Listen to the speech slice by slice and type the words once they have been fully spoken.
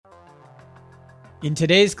In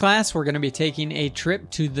today's class, we're going to be taking a trip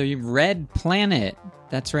to the Red Planet.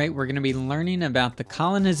 That's right, we're going to be learning about the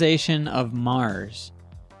colonization of Mars.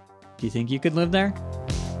 Do you think you could live there?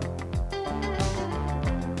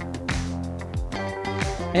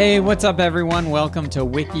 Hey, what's up, everyone? Welcome to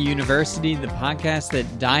Wiki University, the podcast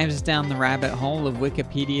that dives down the rabbit hole of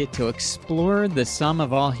Wikipedia to explore the sum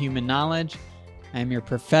of all human knowledge. I'm your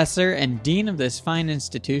professor and dean of this fine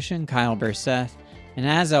institution, Kyle Berseth. And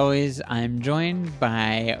as always, I'm joined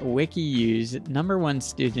by WikiU's #1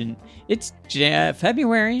 student. It's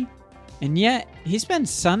February, and yet he's been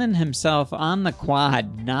sunning himself on the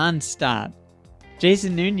quad nonstop.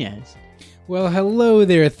 Jason Nunez. Well, hello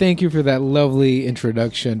there. Thank you for that lovely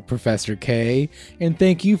introduction, Professor K. And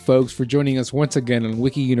thank you, folks, for joining us once again on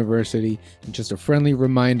Wiki University. And just a friendly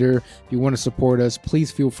reminder, if you want to support us, please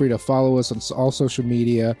feel free to follow us on all social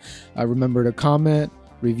media. Remember to comment,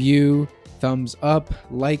 review, thumbs up,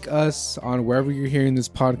 like us on wherever you're hearing this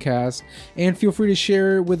podcast, and feel free to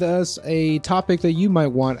share with us a topic that you might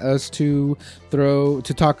want us to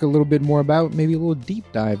talk a little bit more about, maybe a little deep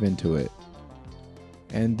dive into it.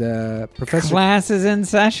 And Professor... Class is in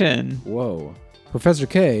session. Whoa. Professor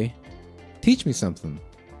K, teach me something.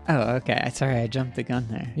 Oh, okay. Sorry, I jumped the gun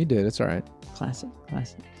there. You did. It's all right. Class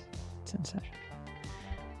is in session.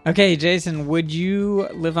 Okay, Jason, would you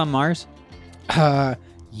live on Mars?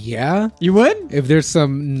 Yeah. You would? If there's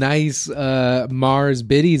some nice Mars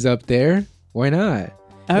biddies up there, why not?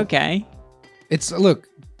 Okay. It's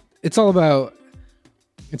all about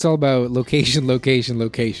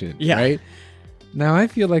location, Yeah. right? Now, I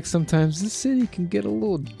feel like sometimes the city can get a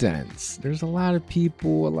little dense. There's a lot of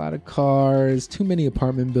people, a lot of cars, too many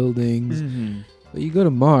apartment buildings. Mm-hmm. But you go to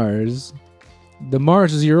Mars, the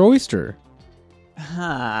Mars is your oyster.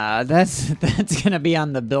 That's gonna be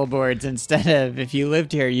on the billboards instead of if you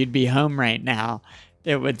lived here, you'd be home right now.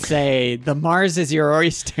 It would say, the Mars is your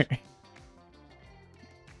oyster.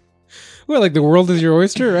 Well, like the world is your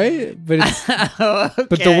oyster, right? But it's, okay.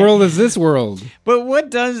 but the world is this world. But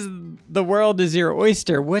what does the world is your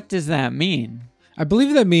oyster? What does that mean? I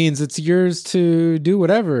believe that means it's yours to do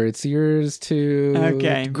whatever. It's yours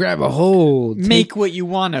to grab a hold. Make what you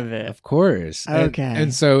want of it. Of course. Okay.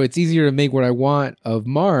 And so it's easier to make what I want of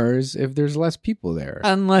Mars if there's less people there.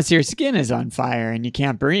 Unless your skin is on fire and you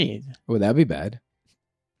can't breathe. Well, that'd be bad.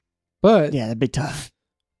 But yeah, that'd be tough.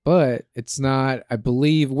 But it's not, I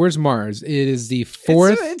believe, where's Mars? It is the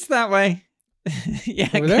fourth. It's that way.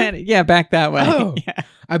 Yeah, yeah, back that way. Oh, yeah.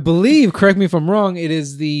 I believe, correct me if I'm wrong, it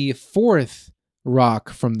is the fourth rock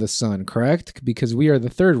from the sun, correct? Because we are the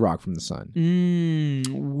third rock from the sun.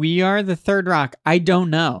 We are the third rock. I don't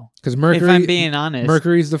know. Because Mercury, if I'm being honest.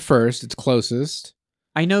 Mercury's the first. It's closest.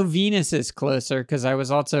 I know Venus is closer because I was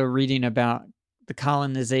also reading about the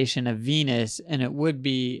colonization of Venus, and it would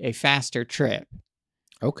be a faster trip.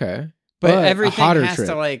 Okay. But everything has trip.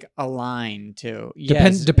 to like align to.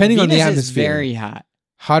 Depending Venus on the is atmosphere. very hot.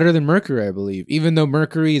 Hotter than Mercury, I believe. Even though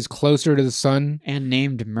Mercury is closer to the sun. And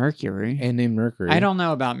named Mercury. I don't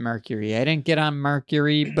know about Mercury. I didn't get on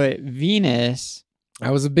Mercury, but Venus.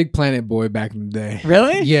 I was a big planet boy back in the day.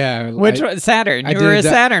 Really? Yeah. Which one? Saturn. You were a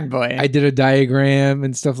Saturn boy. I did a diagram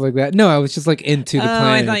and stuff like that. No, I was just like into the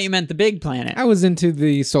planets. I thought you meant the big planet. I was into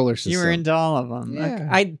the solar system. You were into all of them. Yeah.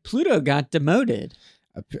 Okay. Pluto got demoted.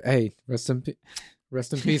 Hey, rest in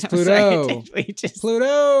peace, Pluto. Sorry,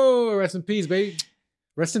 Pluto, rest in peace, baby.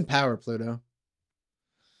 Rest in power, Pluto.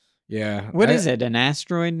 Yeah. What is it? An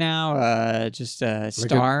asteroid now? Just a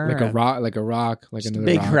star? Like a rock, like another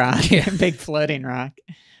big rock. Yeah. Big floating rock.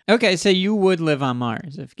 Okay, so you would live on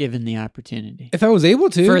Mars if given the opportunity. If I was able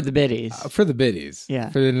to. For the biddies. For the biddies. Yeah.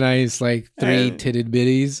 For the nice, like, three-titted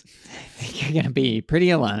biddies. I think you're going to be pretty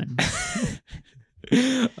alone.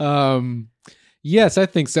 Yes, I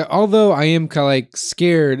think so. Although I am kind of like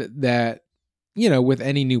scared that, with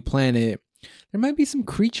any new planet, there might be some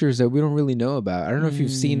creatures that we don't really know about. I don't know if you've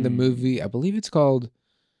seen the movie. I believe it's called,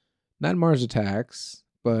 not Mars Attacks,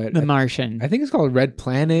 but The Martian. I think it's called Red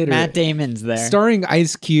Planet. Matt Damon's there. Starring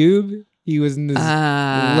Ice Cube. He was in this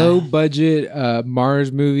low-budget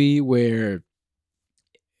Mars movie where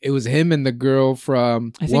it was him and the girl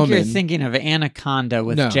from I think you're thinking of Anaconda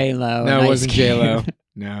with J-Lo. No, it wasn't J-Lo.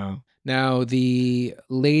 No. Now, the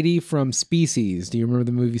lady from Species. Do you remember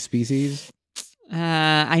the movie Species?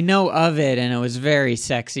 I know of it, and it was very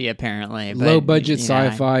sexy, apparently. But, low budget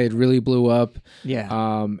sci-fi. It really blew up.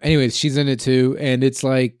 Yeah. Anyways, she's in it too, and it's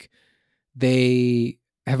like they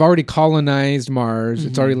have already colonized Mars. Mm-hmm.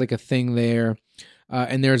 It's already like a thing there,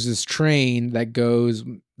 and there's this train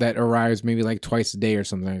that arrives maybe like twice a day or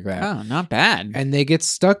something like that. Oh, not bad. And they get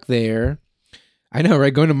stuck there. I know,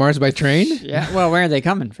 right? Going to Mars by train? Yeah. Well, where are they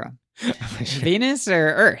coming from? Venus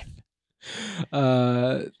or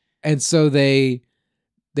Earth? And so they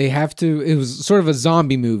have to. It was sort of a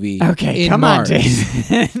zombie movie. Okay, in come Mars. on,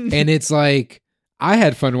 Jason. And it's like I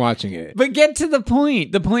had fun watching it. But get to the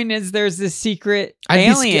point. The point is there's this secret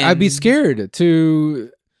alien. I'd be scared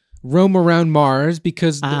to roam around Mars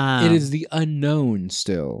because it is the unknown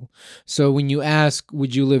still. So when you ask,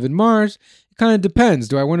 would you live in Mars? It kind of depends.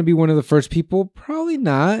 Do I want to be one of the first people? Probably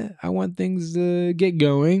not. I want things to get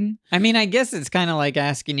going. I mean, I guess it's kind of like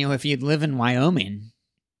asking you if you'd live in Wyoming.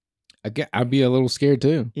 I'd be a little scared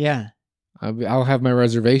too. Yeah. I'll have my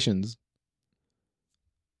reservations.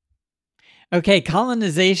 Okay,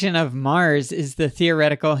 colonization of Mars is the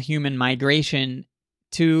theoretical human migration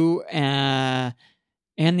to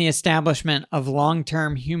and the establishment of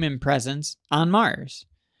long-term human presence on Mars,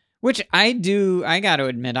 which I got to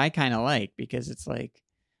admit, I kind of like, because it's like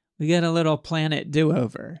we got a little planet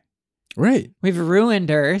do-over. Right. We've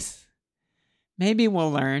ruined Earth. Maybe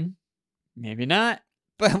we'll learn. Maybe not.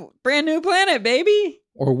 But brand new planet, baby.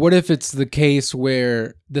 Or what if it's the case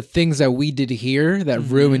where the things that we did here that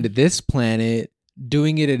ruined this planet,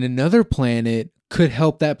 doing it in another planet could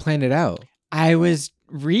help that planet out? I was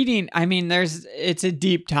reading, I mean, it's a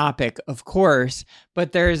deep topic, of course,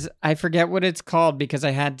 but I forget what it's called because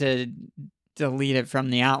I had to delete it from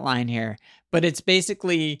the outline here, but it's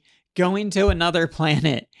basically going to another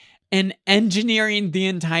planet and engineering the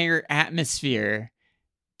entire atmosphere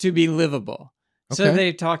to be livable. Okay. So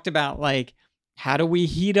they talked about, like, how do we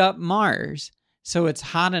heat up Mars so it's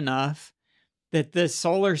hot enough that the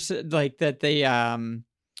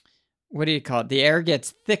what do you call it? The air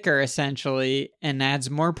gets thicker, essentially, and adds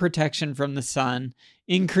more protection from the sun,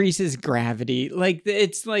 increases gravity. Like,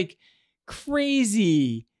 it's like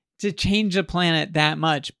crazy to change a planet that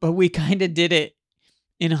much, but we kind of did it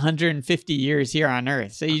in 150 years here on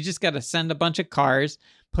Earth. So you just got to send a bunch of cars,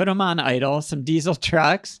 put them on idle, some diesel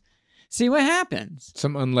trucks, see what happens.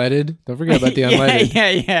 Some unleaded. Don't forget about the unleaded.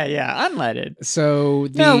 Yeah. Unleaded. So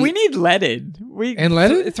no, we need leaded.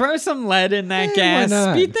 Leaded? Throw some lead in that gas.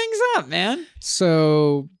 Speed things up, man.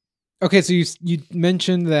 So, okay, so you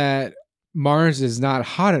mentioned that Mars is not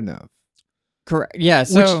hot enough. Correct. Yeah.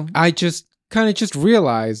 So which I just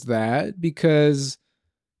realized that because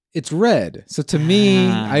it's red. So to me,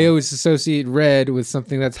 I always associate red with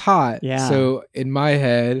something that's hot. Yeah. So in my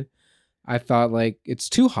head, I thought, like, it's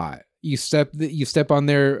too hot. You step on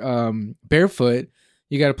there barefoot,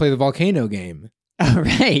 you got to play the volcano game. Oh,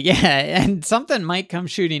 right, yeah. And something might come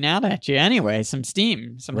shooting out at you anyway, some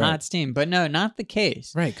steam, hot steam. But no, not the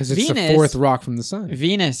case. Right, because it's the fourth rock from the sun.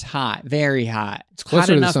 Venus, hot, very hot. It's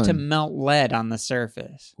closer hot enough to the sun. to melt lead on the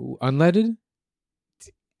surface. Ooh, unleaded?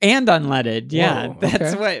 And unleaded, yeah. Whoa,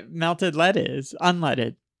 that's what melted lead is,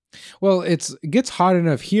 unleaded. Well, it gets hot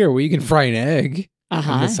enough here where you can fry an egg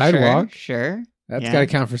on the sidewalk. Sure. That's got to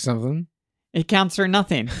count for something. It counts for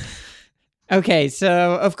nothing. Okay,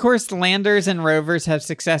 so of course landers and rovers have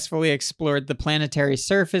successfully explored the planetary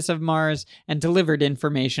surface of Mars and delivered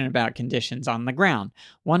information about conditions on the ground.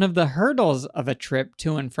 One of the hurdles of a trip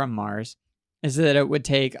to and from Mars is that it would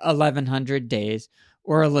take 1,100 days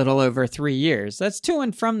or a little over 3 years. That's to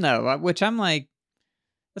and from, though, which I'm like,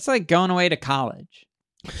 that's like going away to college.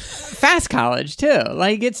 Fast college, too.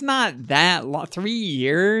 Like, it's not that long. 3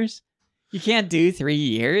 years? You can't do 3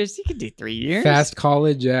 years. You can do 3 years. Fast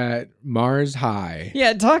college at Mars High.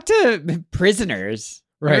 Yeah, talk to prisoners.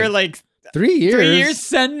 Right. They're like, 3 years. 3 years,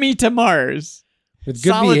 send me to Mars. With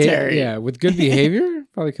good behavior. With good behavior,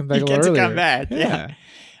 probably come back a little earlier. Come back,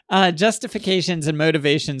 yeah. Justifications and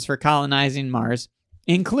motivations for colonizing Mars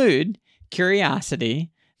include curiosity,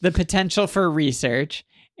 the potential for research,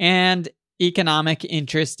 and economic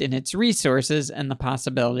interest in its resources, and the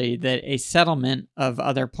possibility that a settlement of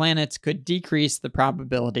other planets could decrease the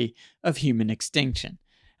probability of human extinction.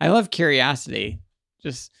 I love curiosity.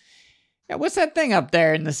 Just, what's that thing up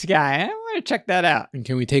there in the sky? I want to check that out. And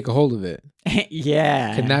can we take a hold of it?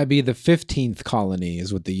 Yeah. Can that be the 15th colony,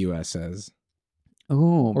 is what the U.S. says?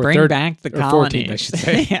 Oh, bring back the colony. 14th, I should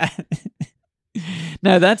say. Yeah.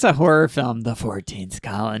 No, that's a horror film, The 14th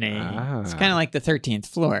Colony. It's kind of like The 13th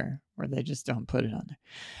Floor, where they just don't put it on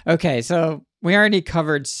there. Okay, so we already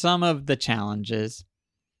covered some of the challenges,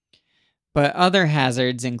 but other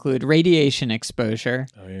hazards include radiation exposure,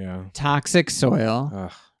 toxic soil,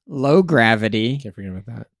 low gravity, can't forget about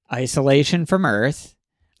that, isolation from Earth,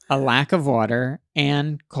 a lack of water,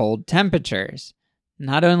 and cold temperatures.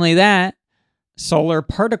 Not only that, solar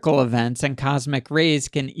particle events and cosmic rays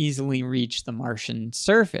can easily reach the Martian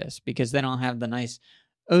surface because they don't have the nice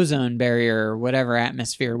ozone barrier or whatever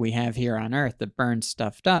atmosphere we have here on Earth that burns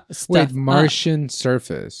stuff up. Wait, Martian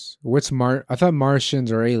surface. What's I thought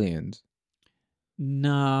Martians are aliens.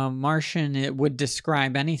 No, Martian, it would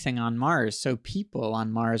describe anything on Mars. So people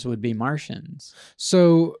on Mars would be Martians.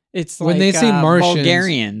 So it's when like they say Martians,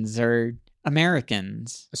 Bulgarians or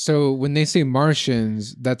Americans. So when they say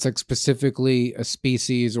Martians, that's like specifically a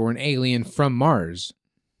species or an alien from Mars.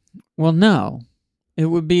 Well, no. It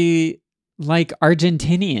would be like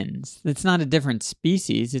Argentinians. It's not a different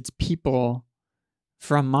species. It's people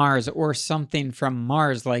from Mars or something from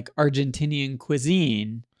Mars, like Argentinian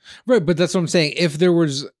cuisine. Right, but that's what I'm saying. If there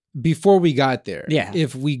was, before we got there,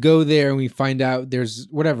 if we go there and we find out there's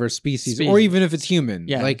whatever species. Or even if it's human,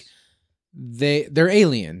 like they're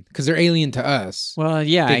alien because they're alien to us. Well,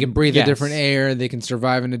 yeah. They can breathe a different air. They can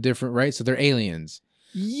survive in a different, right? So they're aliens.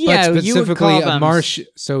 Yeah, but you would call them...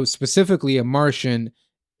 So specifically a Martian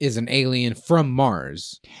is an alien from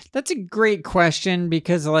Mars. That's a great question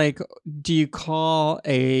because, like, do you call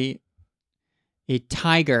a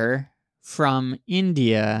tiger from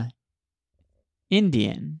India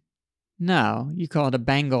Indian? No, you call it a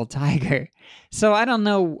Bengal tiger. So I don't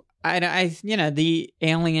know. I the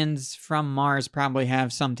aliens from Mars probably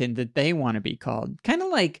have something that they want to be called. Kind of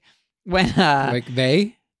like when like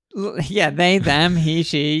they? Yeah, they, them, he,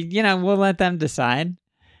 she. We'll let them decide.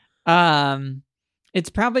 It's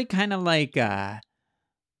probably kind of like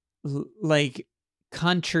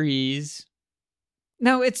countries.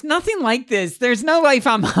 No, it's nothing like this. There's no life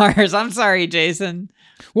on Mars. I'm sorry, Jason.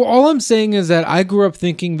 Well, all I'm saying is that I grew up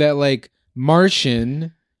thinking that like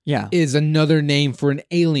Martian is another name for an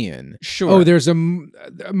alien. Sure. Oh, there's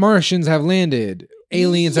Martians have landed.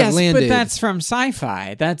 Aliens have landed. But that's from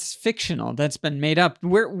sci-fi. That's fictional. That's been made up.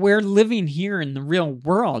 We're living here in the real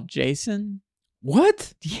world, Jason.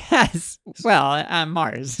 What? Yes. Well, on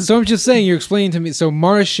Mars. So I'm just saying, you're explaining to me. So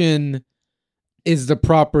Martian is the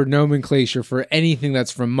proper nomenclature for anything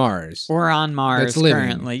that's from Mars. Or on Mars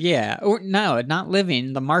currently. Yeah. Or no, not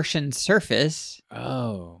living. The Martian surface.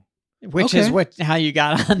 Oh. Which is how you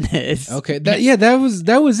got on this. Okay. That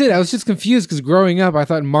was it. I was just confused because growing up I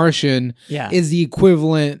thought Martian is the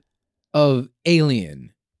equivalent of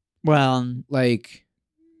alien. Well, like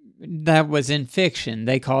that was in fiction.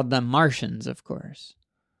 They called them Martians, of course.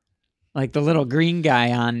 Like the little green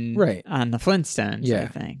guy on the Flintstones, I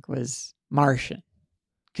think, was Martian.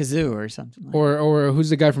 Kazoo or something like that. Or who's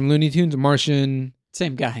the guy from Looney Tunes? Martian.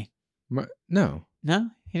 Same guy. No. No?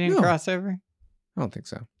 He didn't cross over? I don't think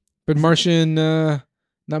so. But Martian, not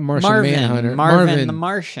Martian Marvin, Manhunter. Marvin the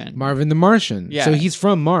Martian. Marvin the Martian. Yeah. So he's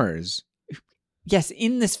from Mars. Yes,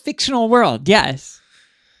 in this fictional world. Yes.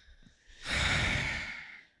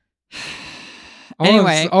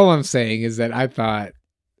 Anyway. All I'm saying is that I thought,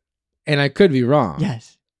 and I could be wrong.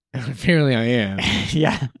 Yes. Apparently I am.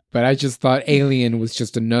 Yeah. But I just thought alien was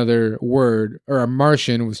just another word, or a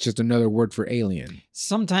Martian was just another word for alien.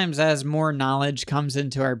 Sometimes as more knowledge comes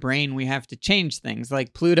into our brain, we have to change things.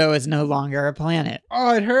 Like Pluto is no longer a planet.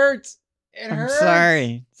 Oh, it hurts. It hurts.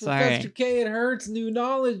 Sorry. Sorry. Professor K, it hurts. New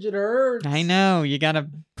knowledge, it hurts. I know. You got to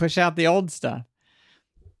push out the old stuff.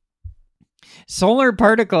 Solar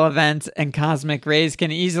particle events and cosmic rays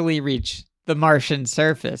can easily reach the Martian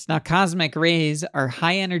surface. Now, cosmic rays are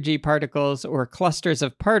high-energy particles or clusters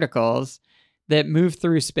of particles that move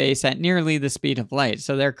through space at nearly the speed of light.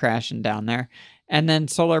 So they're crashing down there. And then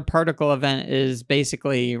solar particle event is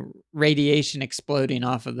basically radiation exploding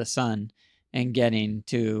off of the sun and getting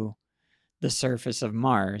to the surface of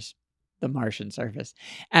Mars, the Martian surface.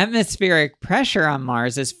 Atmospheric pressure on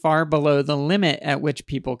Mars is far below the limit at which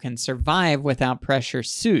people can survive without pressure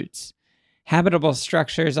suits. Habitable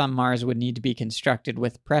structures on Mars would need to be constructed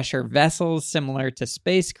with pressure vessels similar to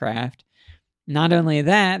spacecraft. Not only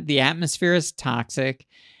that, the atmosphere is toxic.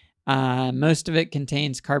 Most of it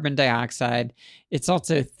contains carbon dioxide. It's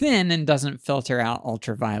also thin and doesn't filter out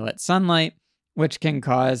ultraviolet sunlight, which can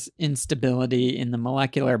cause instability in the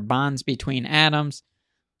molecular bonds between atoms.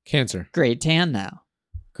 Cancer. Great tan, though.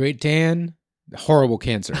 Great tan. Horrible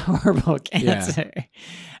cancer. Horrible cancer.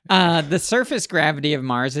 Yeah. The surface gravity of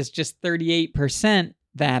Mars is just 38%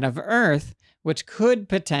 that of Earth, which could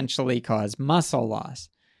potentially cause muscle loss.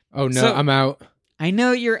 Oh, no, so, I'm out. I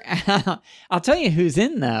know you're out. I'll tell you who's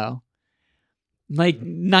in, though. Like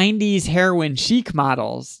 90s heroin chic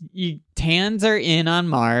models. Tans are in on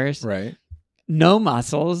Mars. Right. No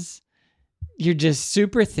muscles. You're just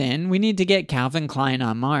super thin. We need to get Calvin Klein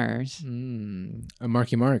on Mars. A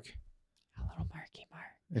Marky Mark. A little Marky Mark.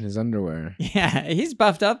 In his underwear. Yeah, he's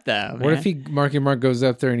buffed up, though. What if Marky Mark goes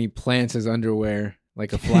up there and he plants his underwear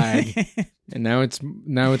like a flag. And now it's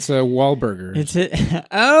a Wahlburger.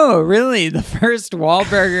 Oh, really? The first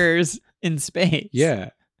Wahlburgers in space. Yeah.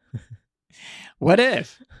 What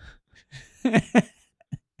if? I'll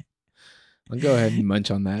go ahead and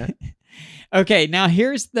munch on that. Okay, now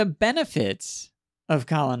here's the benefits of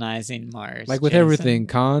colonizing Mars. Like with Jason. everything,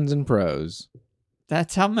 cons and pros.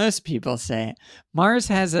 That's how most people say it. Mars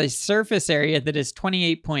has a surface area that is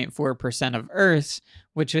 28.4% of Earth's,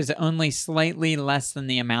 which is only slightly less than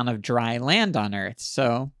the amount of dry land on Earth.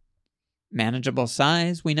 So, manageable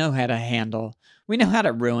size. We know how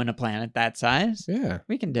to ruin a planet that size. Yeah.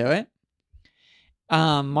 We can do it.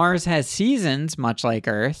 Mars has seasons, much like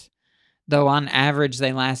Earth, though on average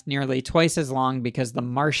they last nearly twice as long because the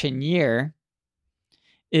Martian year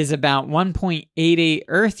is about 1.88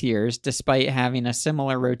 Earth years, despite having a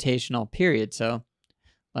similar rotational period, so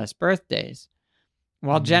less birthdays.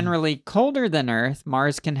 While generally colder than Earth,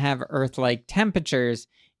 Mars can have Earth-like temperatures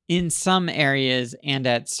in some areas and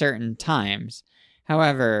at certain times.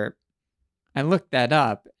 However, I looked that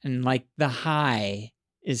up, and like the high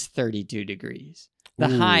is 32 degrees. The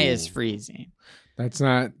high is freezing. That's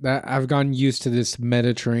not that. I've gotten used to this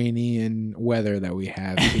Mediterranean weather that we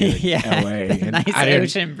have here in LA. And nice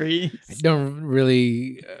ocean breeze. I don't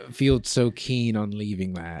really feel so keen on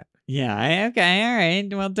leaving that. Yeah, okay, all right.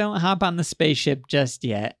 Well, don't hop on the spaceship just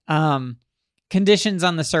yet. Conditions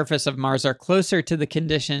on the surface of Mars are closer to the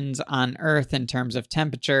conditions on Earth in terms of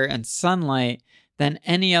temperature and sunlight than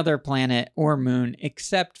any other planet or moon,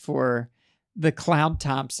 except for the cloud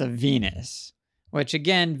tops of Venus, which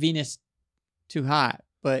again, Venus too hot,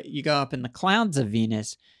 but you go up in the clouds of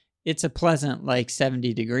Venus, it's a pleasant like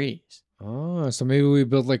 70 degrees. Oh, so maybe we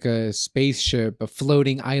build like a spaceship, a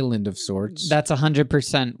floating island of sorts. That's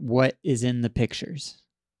 100% what is in the pictures.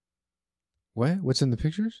 What? What's in the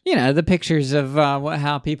pictures? You know, the pictures of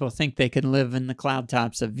how people think they could live in the cloud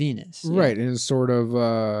tops of Venus. Right, and it's sort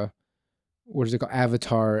of, what is it called?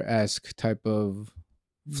 Avatar-esque type of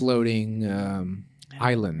floating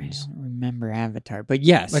islands. I don't remember Avatar, but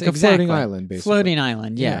yes, like exactly. A floating island, basically. Floating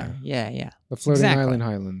island, yeah. The floating island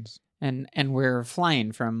highlands. And we're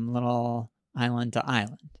flying from little island to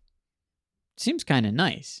island. Seems kind of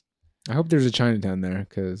nice. I hope there's a Chinatown there,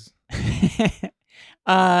 because if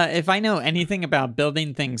I know anything about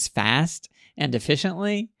building things fast and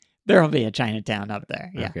efficiently, there'll be a Chinatown up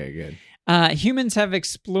there. Yeah. Okay, good. Humans have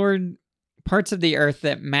explored parts of the Earth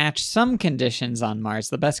that match some conditions on Mars.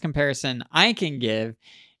 The best comparison I can give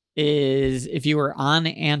is if you were on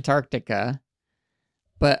Antarctica,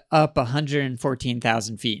 but up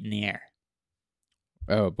 114,000 feet in the air.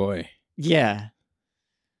 Oh, boy. Yeah.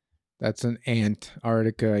 That's an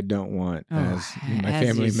Antarctica I don't want as my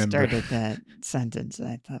family as you member. started that sentence,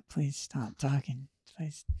 I thought, please stop talking.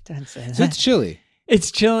 Please don't say that. So it's chilly. It's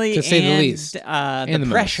chilly, to say the least. And the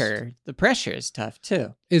pressure. The pressure is tough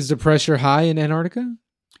too. Is the pressure high in Antarctica?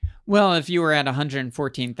 Well, if you were at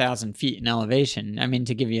 114,000 feet in elevation, I mean,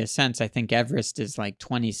 to give you a sense, I think Everest is like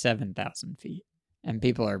 27,000 feet, and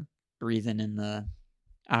people are breathing in the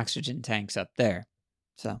oxygen tanks up there.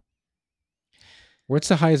 So, what's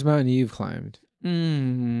the highest mountain you've climbed?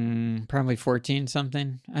 Probably 14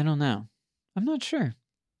 something. I don't know. I'm not sure.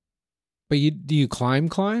 But do you climb,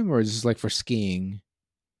 or is this like for skiing?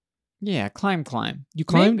 Yeah, climb. You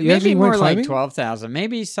climbed? Maybe more like 12,000.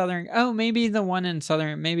 Maybe maybe the one in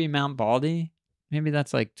southern, maybe Mount Baldy. Maybe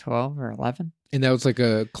that's like 12 or 11. And that was like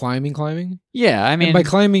a climbing? Yeah, I mean, and by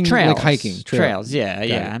climbing, trails, like hiking. Trails, yeah.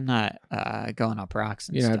 It. I'm not going up rocks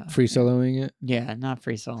and stuff. You're not free soloing it? Yeah, not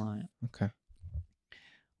free soloing it. Okay.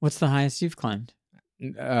 What's the highest you've climbed?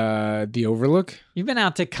 The Overlook. You've been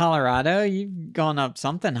out to Colorado. You've gone up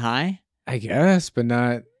something high. I guess, but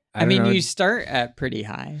not. I mean, you start at pretty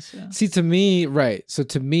high. So. See, to me, right. So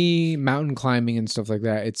to me, mountain climbing and stuff like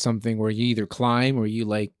that, it's something where you either climb or you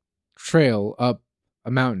like trail up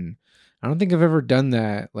a mountain. I don't think I've ever done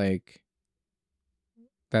that. Like,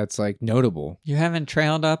 that's like notable. You haven't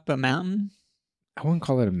trailed up a mountain? I wouldn't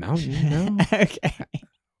call it a mountain. No. Okay.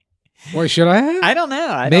 Or should I have? I don't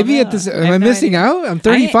know. Maybe at this. Am I missing out? I'm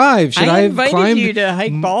 35. Should I have invited climbed you to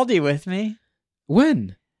hike Baldy with me?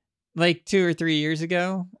 When? Like 2 or 3 years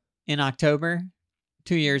ago in October.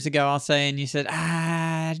 2 years ago, I'll say. And you said,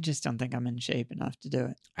 I just don't think I'm in shape enough to do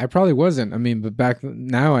it. I probably wasn't. I mean, but back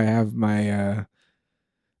now I have my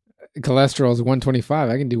cholesterol is 125.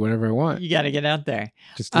 I can do whatever I want. You got to get out there.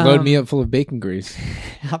 Just load me up full of bacon grease.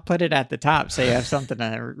 I'll put it at the top so you have something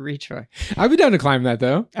to reach for. I'd be down to climb that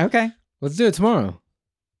though. Okay. Let's do it tomorrow.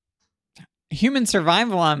 Human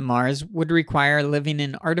survival on Mars would require living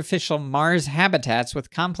in artificial Mars habitats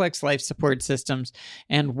with complex life support systems,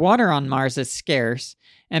 and water on Mars is scarce,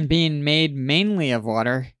 and being made mainly of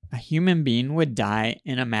water, a human being would die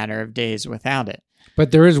in a matter of days without it.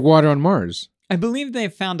 But there is water on Mars. I believe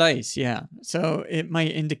they've found ice, yeah. So it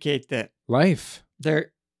might indicate that Life.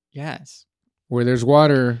 yes. Where there's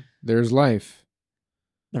water, there's life.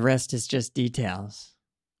 The rest is just details.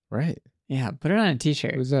 Right. Yeah, put it on a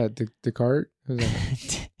t-shirt. Who's that? Descartes? Who's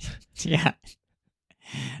that? Yeah.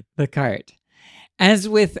 Descartes. As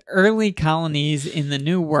with early colonies in the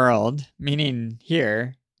New World, meaning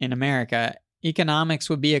here in America, economics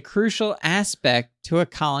would be a crucial aspect to a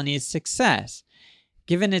colony's success.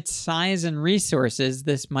 Given its size and resources,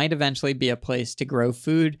 this might eventually be a place to grow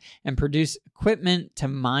food and produce equipment to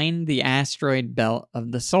mine the asteroid belt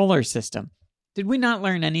of the solar system. Did we not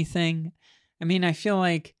learn anything? I mean, I feel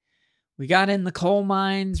like we got in the coal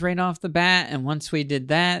mines right off the bat, and once we did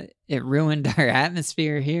that, it ruined our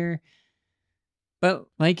atmosphere here. But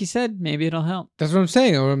like you said, maybe it'll help. That's what I'm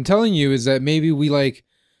saying. What I'm telling you is that maybe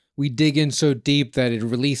we dig in so deep that it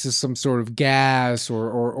releases some sort of gas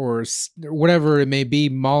or whatever it may be,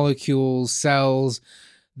 molecules, cells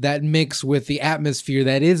that mix with the atmosphere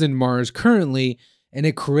that is in Mars currently, and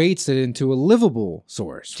it creates it into a livable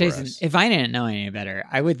source. Jason, if I didn't know any better,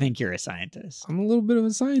 I would think you're a scientist. I'm a little bit of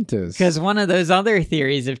a scientist. Because one of those other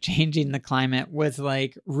theories of changing the climate was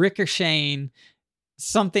like ricocheting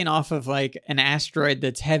something off of like an asteroid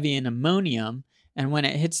that's heavy in ammonium. And when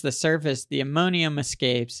it hits the surface, the ammonium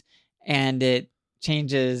escapes and it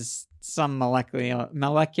changes some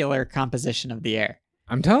molecular composition of the air.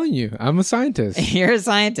 I'm telling you, I'm a scientist. You're a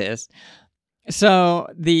scientist. So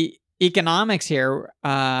the economics here,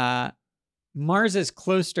 Mars is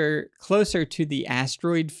closer to the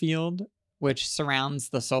asteroid field, which surrounds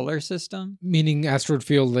the solar system. Meaning asteroid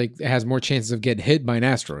field, like, it has more chances of getting hit by an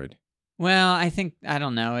asteroid. Well, I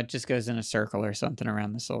don't know. It just goes in a circle or something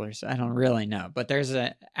around the solar system. I don't really know. But there's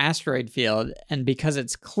an asteroid field, and because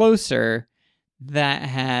it's closer, that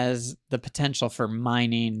has the potential for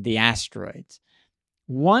mining the asteroids.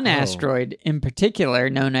 One asteroid in particular,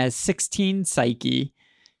 known as 16 Psyche,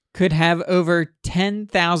 could have over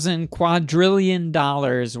 $10,000 quadrillion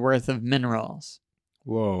worth of minerals.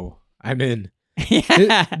 Whoa. I'm in.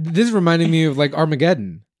 Yeah. This reminded me of like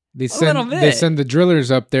Armageddon. They send the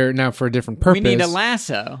drillers up there now for a different purpose. We need a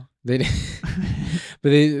lasso. But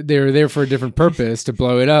they're there for a different purpose to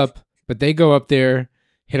blow it up. But they go up there,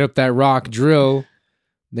 hit up that rock, drill.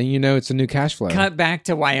 Then you know it's a new cash flow. Cut back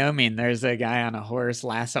to Wyoming. There's a guy on a horse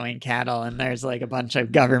lassoing cattle, and there's like a bunch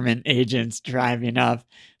of government agents driving up.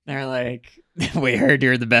 They're like, "We heard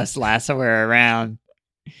you're the best lassoer around.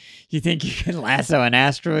 You think you can lasso an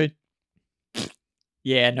asteroid?"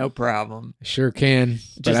 Yeah, no problem. Sure can,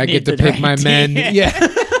 but Just I get to pick my men. Yeah.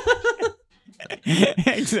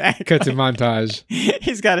 Exactly. Cut to montage.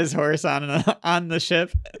 He's got his horse on the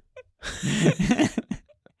ship.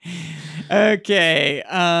 Okay.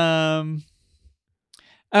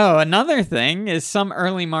 Another thing is some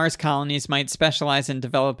early Mars colonies might specialize in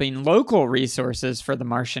developing local resources for the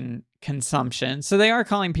Martian consumption. So they are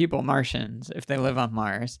calling people Martians if they live on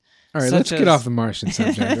Mars. All right, let's get off the Martian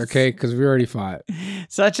subject, okay? Because we already fought.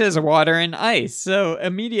 Such as water and ice. So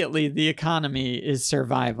immediately the economy is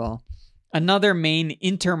survival. Another main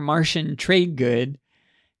inter-Martian trade good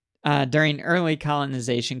during early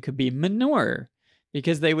colonization could be manure,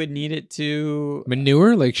 because they would need it to...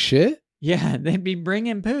 Manure? Like shit? Yeah, they'd be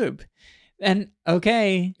bringing poop. And,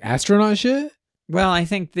 okay. Astronaut shit? Well, I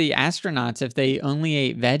think the astronauts, if they only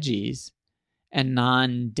ate veggies and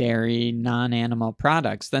non-dairy, non-animal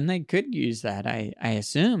products, then they could use that, I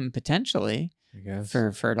assume, potentially, I guess,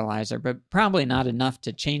 for fertilizer, but probably not enough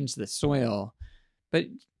to change the soil. But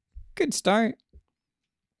good start.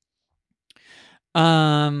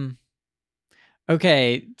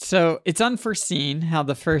 Okay, so it's unforeseen how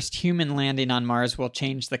the first human landing on Mars will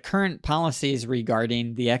change the current policies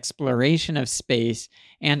regarding the exploration of space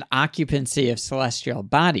and occupancy of celestial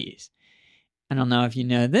bodies. I don't know if you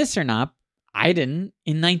know this or not. I didn't.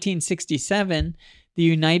 In 1967, the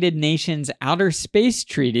United Nations Outer Space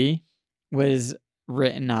Treaty was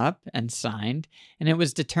written up and signed, and it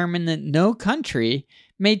was determined that no country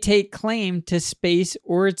may take claim to space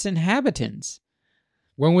or its inhabitants.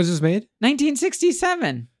 When was this made?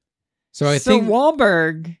 1967. So I think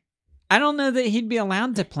Wahlberg, I don't know that he'd be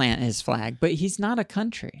allowed to plant his flag, but he's not a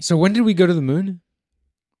country. So when did we go to the moon?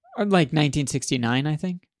 Or like 1969, I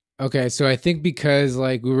think. Okay, so I think because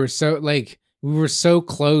like we were so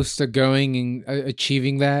close to going and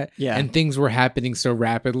achieving that, yeah, and things were happening so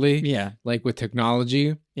rapidly, yeah, like with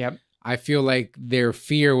technology. Yep. I feel like their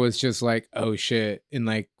fear was just like, oh shit, in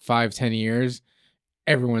like 5-10 years,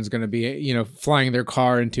 everyone's going to be, you know, flying their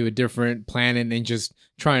car into a different planet and just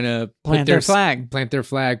trying to plant their flag,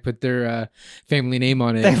 put their family name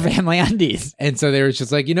on it. Their family undies. And so they were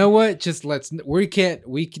just like, you know what? Just if the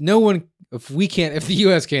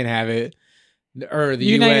US can't have it, or the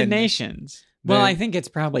United UN, Nations. Well, I think it's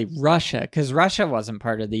probably Russia, because Russia wasn't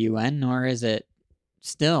part of the UN, nor is it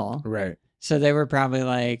still. Right. So they were probably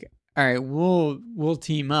like, all right, we'll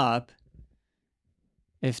team up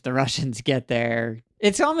if the Russians get there.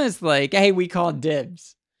 It's almost like, hey, we call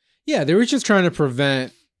dibs. Yeah, they were just trying to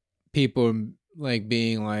prevent people like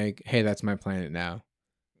being like, hey, that's my planet now.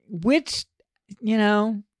 Which, you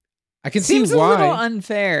know, I can see why. Seems a little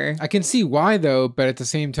unfair. I can see why, though, but at the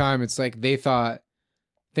same time, it's like they thought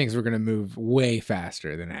things were going to move way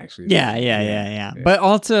faster than actually. Yeah. But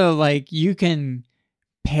also, like, you can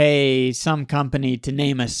pay some company to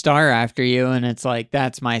name a star after you, and it's like,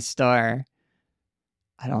 that's my star.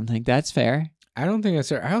 I don't think that's fair. I don't think that's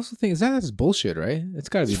fair. I also think that's bullshit, right? It's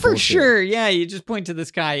got to be for bullshit. Sure. Yeah, you just point to the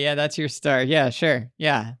sky. Yeah, that's your star. Yeah, sure.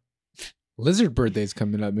 Yeah. Lizard birthday's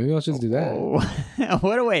coming up. Maybe I'll just do that. Oh,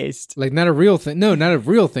 what a waste. Like, not a real thing. No, not a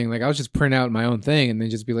real thing. Like, I'll just print out my own thing and then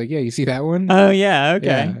just be like, yeah, you see that one? Oh, yeah. Okay.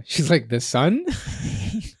 Yeah. She's like, the sun?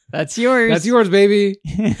 That's yours. That's yours, baby.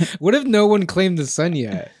 What if no one claimed the sun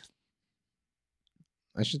yet?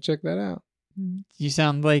 I should check that out. You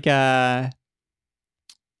sound like an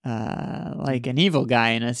evil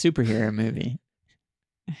guy in a superhero movie.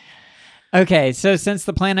 Okay, so since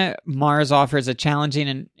the planet Mars offers a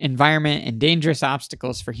challenging environment and dangerous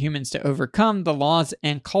obstacles for humans to overcome, the laws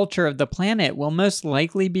and culture of the planet will most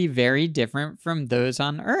likely be very different from those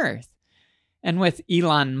on Earth. And with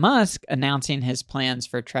Elon Musk announcing his plans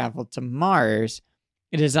for travel to Mars,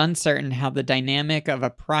 it is uncertain how the dynamic of a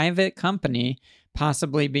private company,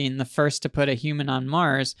 possibly being the first to put a human on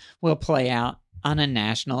Mars, will play out on a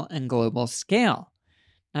national and global scale.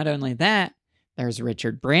 Not only that, there's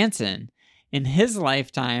Richard Branson. In his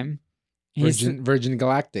lifetime, Virgin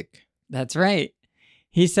Galactic. That's right.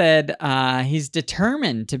 He said he's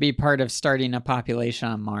determined to be part of starting a population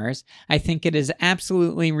on Mars. I think it is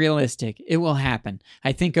absolutely realistic. It will happen.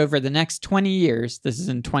 I think over the next 20 years, this is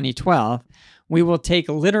in 2012, we will take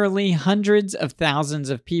literally hundreds of thousands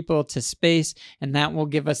of people to space, and that will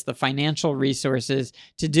give us the financial resources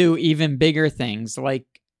to do even bigger things like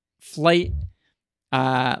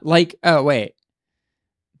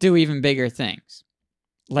do even bigger things,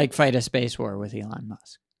 like fight a space war with Elon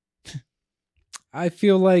Musk. I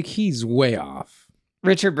feel like he's way off.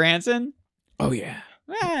 Richard Branson? Oh, yeah.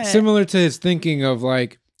 Similar to his thinking of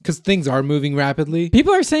like, because things are moving rapidly.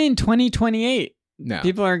 People are saying 2028. No.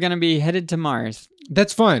 People are going to be headed to Mars.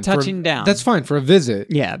 That's fine. Touching down. That's fine for a visit.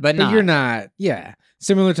 Yeah, but not. You're not. Yeah.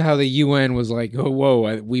 Similar to how the UN was like, oh,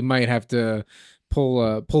 whoa, we might have to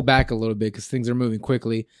pull back a little bit because things are moving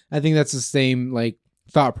quickly. I think that's the same like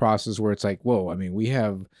thought process where it's like, whoa, I mean, we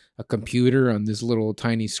have a computer on this little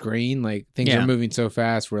tiny screen. Like things are moving so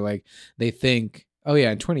fast where like they think, oh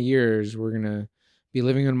yeah, in 20 years we're gonna be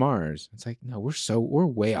living on Mars. It's like, no, we're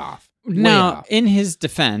way off. Now, in his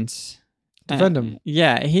defense, defend him.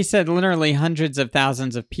 Yeah, he said literally hundreds of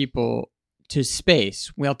thousands of people to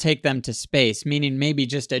space. We'll take them to space, meaning maybe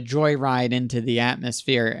just a joyride into the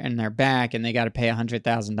atmosphere and they're back and they got to pay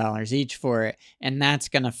 $100,000 each for it. And that's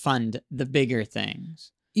going to fund the bigger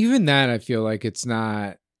things. Even that, I feel like it's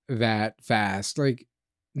not that fast. Like,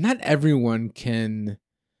 not everyone can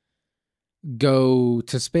go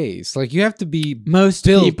to space. Like, you have to be most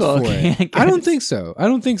built people for it. I don't think so. I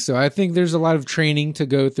think there's a lot of training to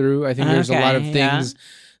go through. I think there's a lot of things,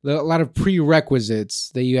 a lot of prerequisites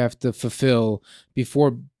that you have to fulfill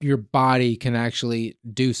before your body can actually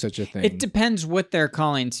do such a thing. It depends what they're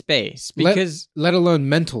calling space, because let alone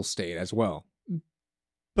mental state as well.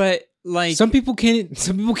 But like some people can't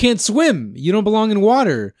swim. You don't belong in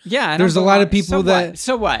water. Yeah, there's a lot of people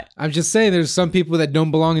So what? I'm just saying, there's some people that don't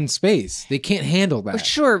belong in space. They can't handle that. Well,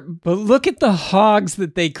 sure, but look at the hogs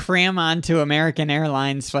that they cram onto American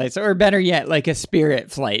Airlines flights, or better yet, like a Spirit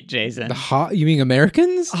flight, Jason. You mean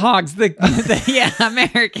Americans? Hogs, yeah,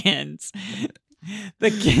 Americans.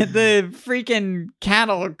 The freaking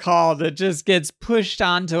cattle call that just gets pushed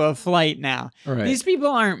onto a flight now. Right. These people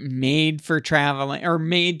aren't made for traveling or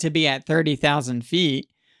made to be at 30,000 feet,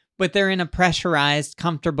 but they're in a pressurized,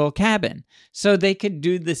 comfortable cabin. So they could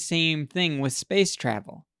do the same thing with space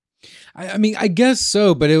travel. I mean, I guess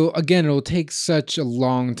so, but it'll take such a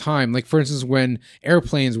long time. Like, for instance, when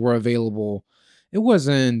airplanes were available, it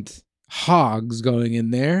wasn't hogs going in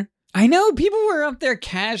there. I know people were up there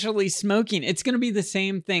casually smoking. It's going to be the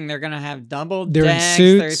same thing. They're going to have double They're in decks.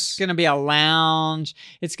 suits. There's going to be a lounge.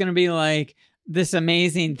 It's going to be like this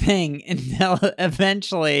amazing thing. And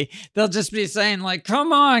they'll just be saying like,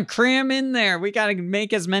 come on, cram in there. We got to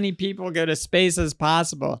make as many people go to space as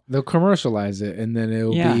possible. They'll commercialize it, and then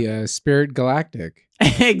it'll be Spirit Galactic.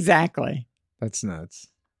 Exactly. That's nuts.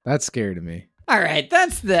 That's scary to me. All right,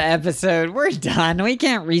 that's the episode. We're done. We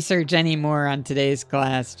can't research anymore on today's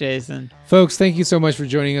class, Jason. Folks, thank you so much for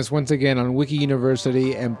joining us once again on Wiki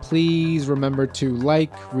University. And please remember to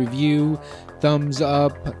like, review, thumbs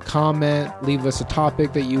up, comment, leave us a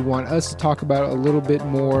topic that you want us to talk about a little bit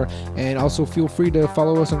more. And also feel free to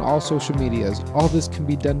follow us on all social medias. All this can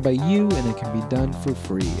be done by you, and it can be done for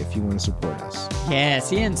free if you want to support us. Yeah,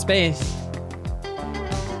 see you in space.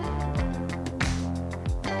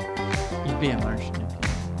 You'd be a Martian.